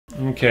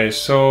Okay,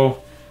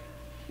 so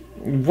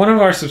one of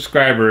our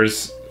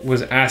subscribers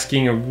was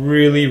asking a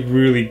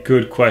really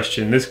good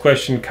question. This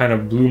question kind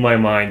of blew my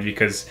mind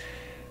because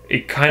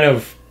it kind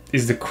of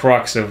is the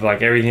crux of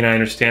like everything I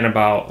understand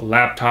about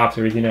laptops,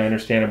 everything I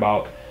understand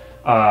about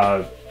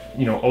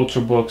you know,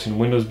 Ultrabooks and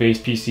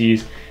Windows-based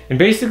PCs. And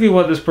basically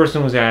what this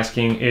person was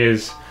asking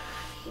is,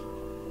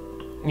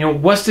 you know,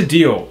 what's the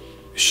deal?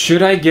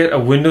 Should I get a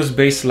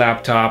Windows-based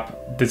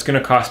laptop that's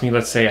gonna cost me,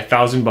 let's say,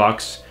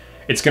 $1,000?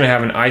 It's gonna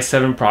have an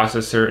i7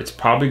 processor. It's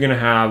probably gonna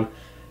have,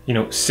 you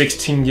know,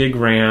 16 gig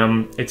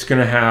RAM. It's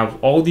gonna have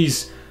all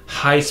these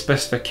high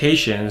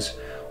specifications.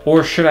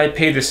 Or should I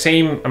pay the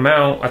same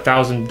amount,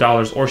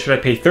 $1,000, or should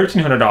I pay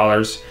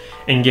 $1,300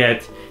 and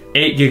get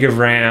 8 gig of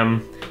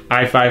RAM,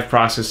 i5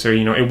 processor?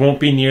 You know, it won't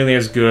be nearly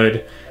as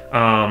good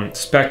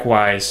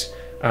spec-wise,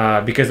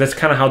 because that's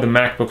kind of how the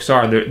MacBooks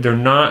are.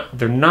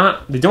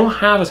 They don't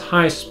have as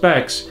high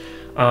specs,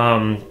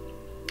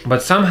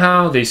 but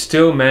somehow they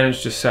still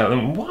manage to sell.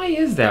 And why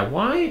is that?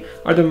 Why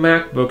are the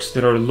MacBooks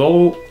that are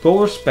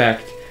lower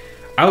spec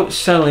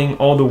outselling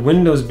all the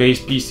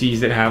Windows-based PCs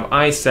that have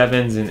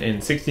i7s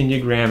and 16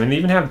 gig RAM,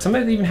 and some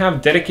of them even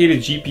have dedicated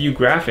GPU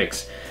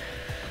graphics?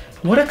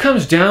 What it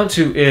comes down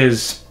to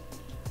is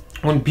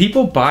when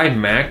people buy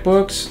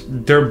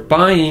MacBooks, they're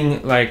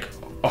buying like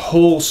a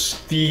whole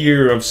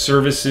sphere of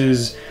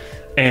services,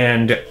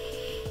 and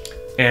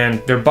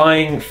they're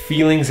buying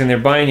feelings and they're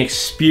buying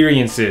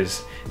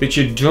experiences that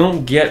you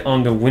don't get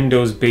on the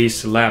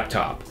Windows-based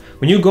laptop.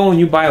 When you go and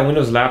you buy a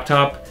Windows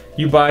laptop,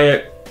 you buy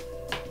it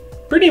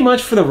pretty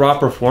much for the raw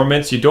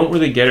performance. You don't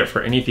really get it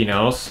for anything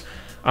else.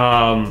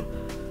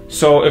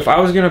 So if I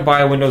was gonna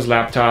buy a Windows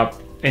laptop,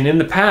 and in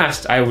the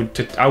past I would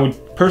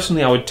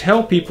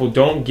tell people,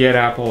 don't get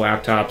Apple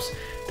laptops.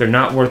 They're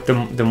not worth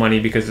the money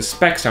because the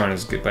specs aren't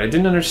as good. But I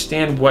didn't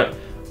understand what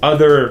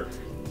other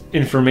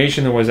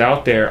information there was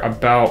out there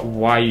about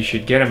why you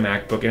should get a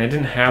MacBook, and I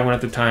didn't have one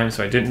at the time,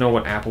 so I didn't know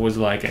what Apple was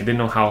like. I didn't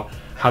know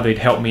how they'd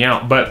help me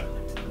out. But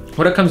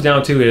what it comes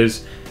down to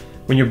is,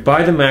 when you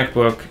buy the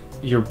MacBook,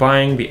 you're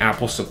buying the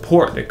Apple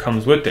support that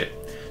comes with it.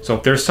 So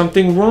if there's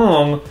something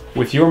wrong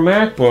with your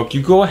MacBook,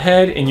 you go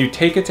ahead and you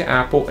take it to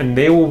Apple and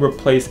they will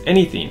replace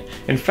anything.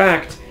 In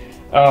fact,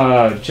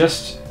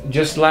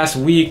 just last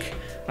week,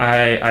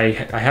 I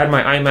had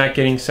my iMac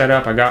getting set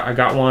up. I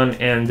got one,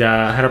 and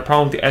I had a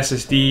problem with the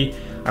SSD.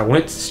 I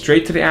went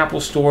straight to the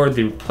Apple store.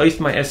 They replaced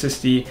my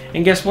SSD,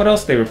 and guess what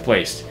else they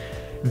replaced?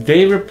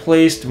 They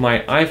replaced my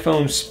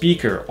iPhone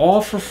speaker,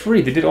 all for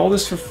free. They did all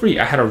this for free.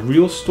 I had a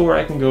real store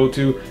I can go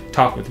to,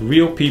 talk with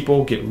real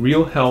people, get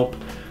real help,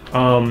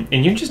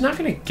 and you're just not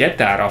gonna get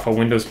that off a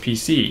Windows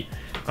PC.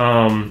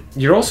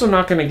 You're also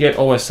not gonna get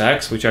OS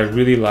X, which I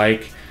really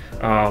like,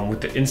 with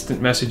the instant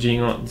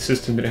messaging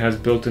system that it has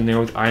built in there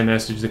with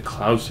iMessage, the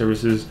cloud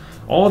services.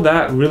 All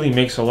that really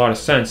makes a lot of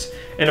sense.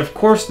 And of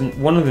course,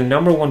 one of the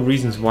 #1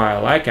 reasons why I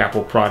like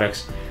Apple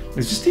products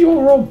is just the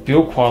overall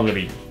build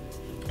quality.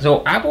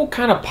 So Apple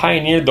kind of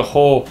pioneered the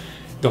whole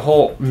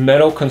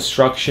metal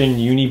construction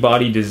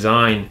unibody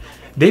design.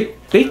 They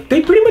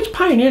pretty much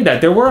pioneered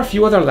that. There were a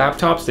few other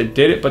laptops that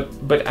did it,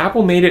 but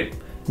Apple made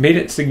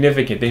it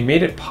significant. They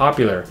made it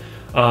popular,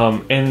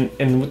 and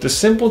with the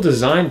simple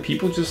design,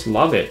 people just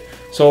love it.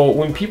 So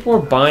when people are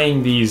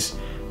buying these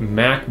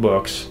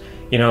MacBooks,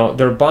 you know,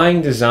 they're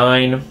buying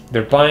design,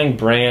 they're buying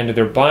brand,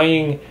 they're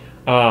buying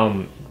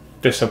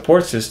the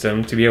support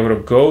system to be able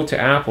to go to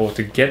Apple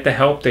to get the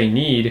help they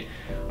need.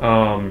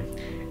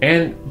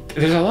 And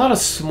there's a lot of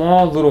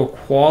small little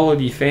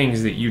quality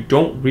things that you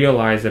don't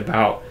realize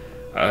about,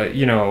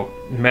 you know,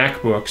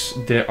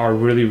 MacBooks that are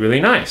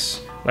really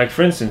nice. Like,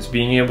 for instance,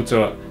 being able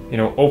to, you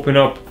know, open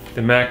up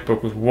the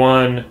MacBook with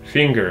one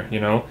finger, you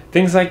know,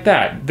 things like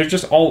that. They're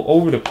just all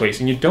over the place,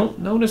 and you don't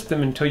notice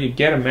them until you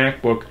get a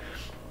MacBook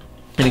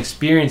and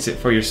experience it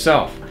for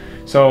yourself.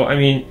 So, I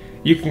mean,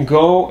 you can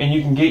go and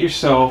you can get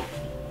yourself,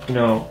 you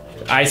know,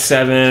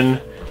 i7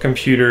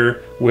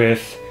 computer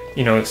with,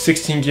 you know,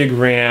 16 gig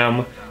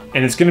RAM,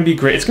 and it's gonna be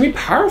great. It's gonna be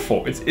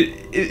powerful.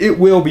 It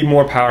will be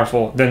more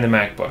powerful than the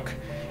MacBook,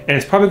 and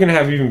it's probably gonna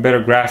have even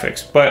better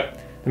graphics. But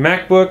the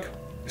MacBook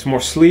is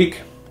more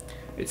sleek,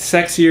 it's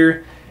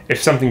sexier.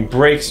 If something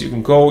breaks, you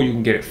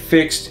can get it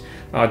fixed.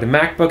 The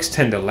MacBooks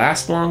tend to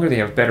last longer. They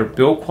have better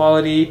build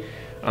quality,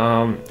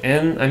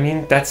 and I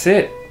mean, that's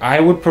it.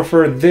 I would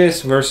prefer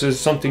this versus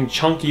something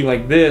chunky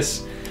like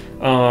this,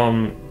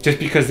 just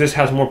because this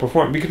has more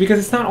performance. Because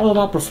it's not all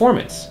about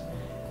performance.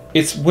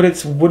 What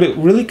it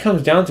really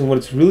comes down to, what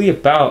it's really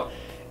about,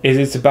 is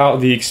it's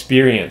about the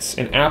experience,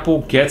 and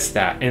Apple gets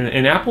that,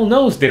 and Apple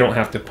knows they don't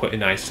have to put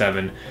an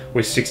i7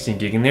 with 16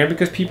 gig in there,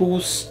 because people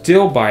will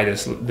still buy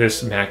this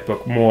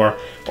MacBook more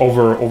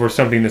over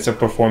something that's a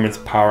performance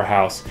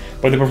powerhouse.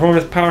 But the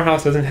performance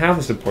powerhouse doesn't have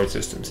the support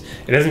systems.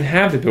 It doesn't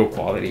have the build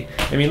quality.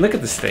 I mean, look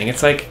at this thing.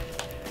 It's like,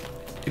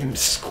 it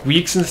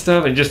squeaks and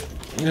stuff, and just,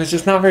 you know, it's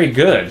just not very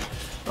good.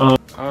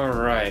 All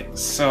right,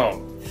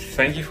 so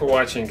thank you for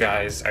watching,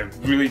 guys. I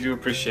really do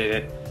appreciate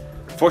it.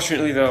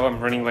 Fortunately though, I'm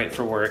running late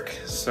for work,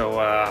 so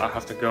I'll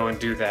have to go and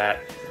do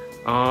that.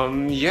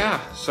 Yeah,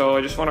 so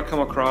I just want to come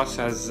across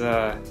as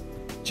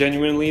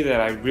genuinely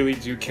that I really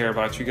do care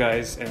about you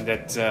guys, and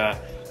that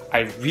I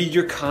read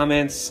your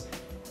comments,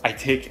 I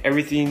take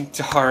everything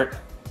to heart,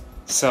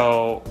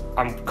 so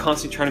I'm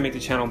constantly trying to make the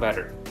channel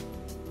better.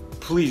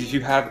 Please, if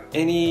you have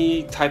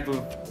any type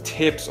of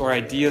tips or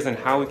ideas on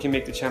how we can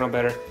make the channel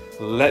better,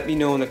 let me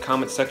know in the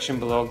comment section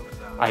below.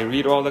 I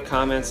read all the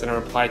comments and I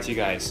reply to you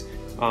guys.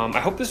 I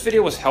hope this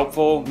video was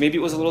helpful. Maybe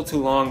it was a little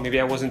too long, maybe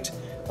I wasn't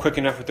quick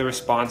enough with the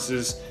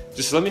responses.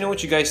 Just let me know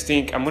what you guys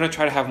think. I'm gonna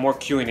try to have more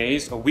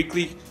Q&As, a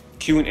weekly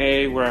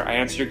Q&A where I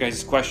answer your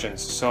guys'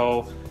 questions.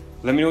 So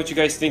let me know what you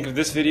guys think of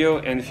this video,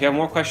 and if you have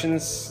more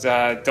questions,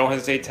 don't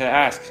hesitate to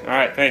ask. All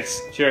right,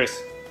 thanks. Cheers.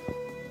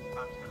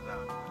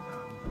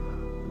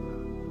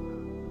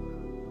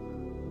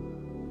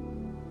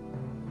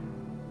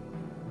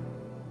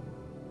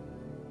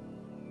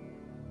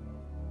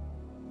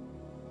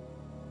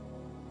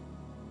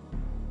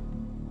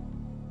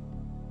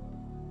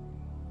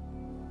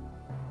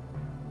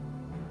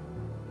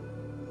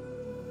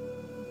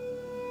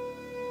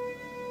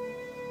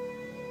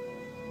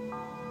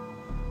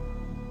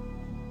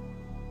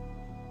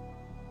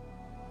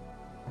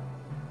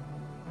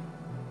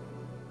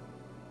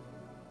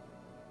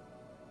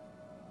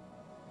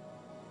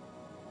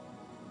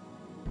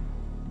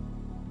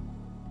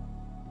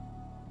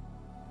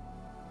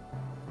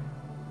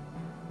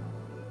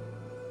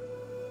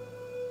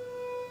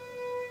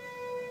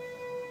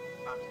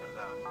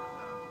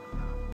 Amsterdam.